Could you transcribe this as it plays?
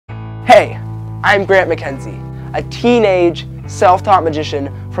Hey, I'm Grant McKenzie, a teenage self-taught magician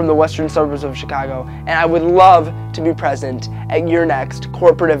from the western suburbs of Chicago, and I would love to be present at your next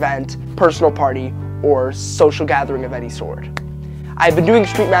corporate event, personal party, or social gathering of any sort. I've been doing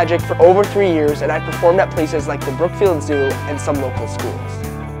street magic for over 3 years, and I've performed at places like the Brookfield Zoo and some local schools.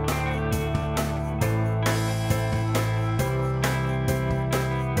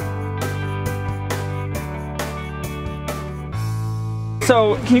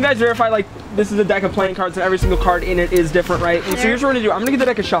 So, can you guys verify, like, this is a deck of playing cards and every single card in it is different, right? And so here's what we're gonna do. I'm gonna give the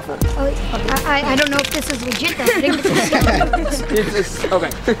deck a shuffle. Oh, I don't know if this is legit though. It's okay.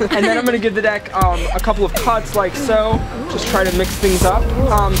 And then I'm gonna give the deck a couple of cuts, like so. Just try to mix things up. Here's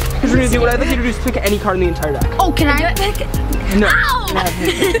what we're gonna do. What I'd like you to do is pick any card in the entire deck. Oh, can I pick? No. Ow!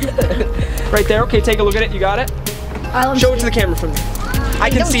 Right there. Okay, take a look at it. You got it? Show it to the camera for me. I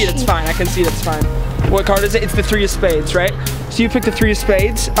can see it. It's fine. I can see it. It's fine. What card is it? It's the 3 of spades, right? So you pick the 3 of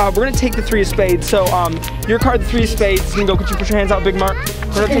spades. We're gonna take the 3 of spades. So your card, the 3 of spades, is gonna go. Could you put your hands out, Big Mark?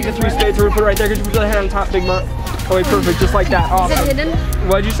 We're gonna take the 3 of spades. We're gonna put it right there. Could you put your hand on top, Big Mark? Oh wait, perfect. Just like that. Awesome. Is it hidden?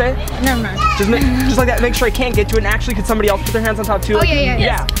 What'd you say? Never mind. Just like that. Make sure I can't get to it. And actually, could somebody else put their hands on top too? Oh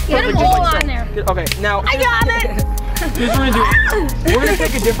yeah. Get them all on there. Okay, now. I got it. Here's what we're gonna do. We're gonna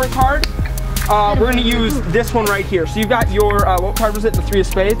take a different card. We're gonna use this one right here. So you've got your, what card was it? The 3 of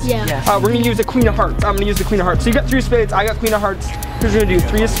spades? Yeah. We're gonna use the Queen of Hearts. I'm gonna use the Queen of Hearts. So you got 3 of spades, I got Queen of Hearts. Here's what we're gonna do.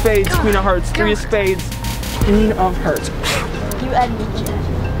 3 of spades, Queen of Hearts, 3 of spades, Queen of Hearts. You add me,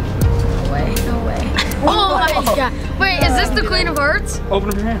 No way. Oh my god. Wait, is this the Queen of Hearts? Open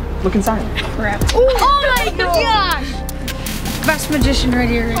up your hand. Look inside. Crap. Oh my gosh. Best magician right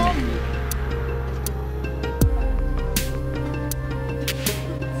here.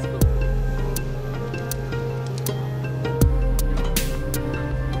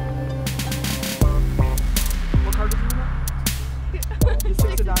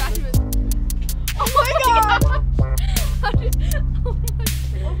 Oh my god!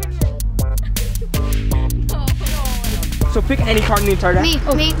 So pick any card in the entire deck. Me,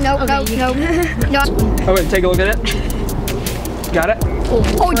 no. Oh wait, take a look at it. Got it?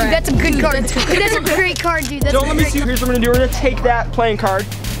 Oh, dude, that's a good card. That's a great card, dude. Don't let me see. Here's what we're gonna do. We're gonna take that playing card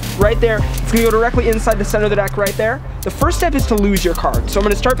right there. It's gonna go directly inside the center of the deck right there. The first step is to lose your card. So I'm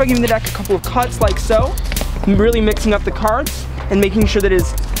gonna start by giving the deck a couple of cuts like so. I'm really mixing up the cards and making sure that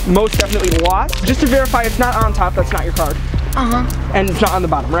it's most definitely lost. Just to verify it's not on top, that's not your card. And it's not on the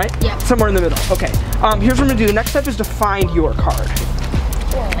bottom, right? Yeah. Somewhere in the middle. Okay. Here's what I'm gonna do. The next step is to find your card.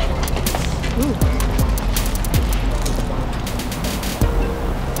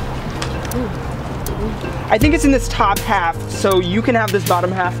 I think it's in this top half, so you can have this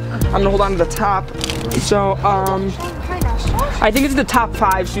bottom half. I'm gonna hold on to the top. So, I think it's the top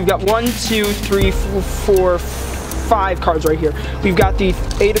 5. So you've got 1, 2, 3, 4, 5 cards right here. We've got the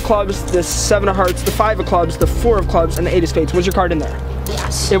 8 of clubs, the 7 of hearts, the 5 of clubs, the 4 of clubs, and the 8 of spades. Was your card in there?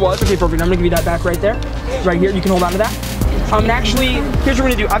 Yes. It was? Okay, perfect. I'm gonna give you that back right there. Right here, you can hold on to that. And actually, here's what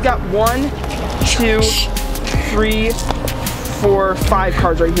we're gonna do. I've got 1, 2, 3, 4, 5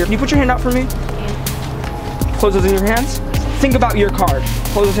 cards right here. Can you put your hand out for me? Close those in your hands. Think about your card.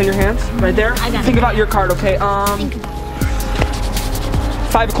 Close those in your hands, right there. Think about your card, okay?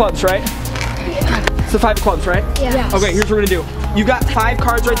 5 of clubs, right? It's the 5 of clubs, right? Yeah. Okay, here's what we're gonna do. You got 5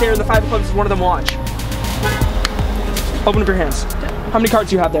 cards right there, and the 5 of clubs is one of them. Watch. Open up your hands. How many cards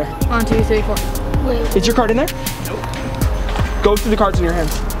do you have there? 1, 2, 3, 4. Wait. Is your card in there? Nope. Go through the cards in your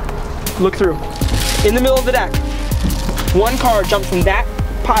hands. Look through. In the middle of the deck, one card jumps from that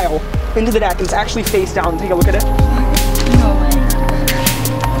pile into the deck, and it's actually face down. Take a look at it. No way.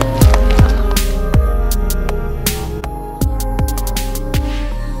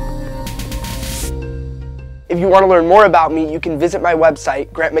 If you want to learn more about me, you can visit my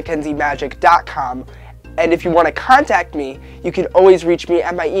website, grantmckenziemagic.com. And if you want to contact me, you can always reach me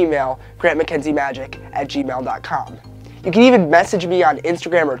at my email, grantmckenziemagic@gmail.com. You can even message me on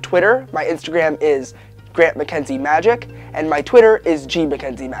Instagram or Twitter. My Instagram is grantmckenziemagic, and my Twitter is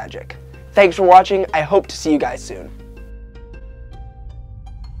gmckenziemagic. Thanks for watching. I hope to see you guys soon.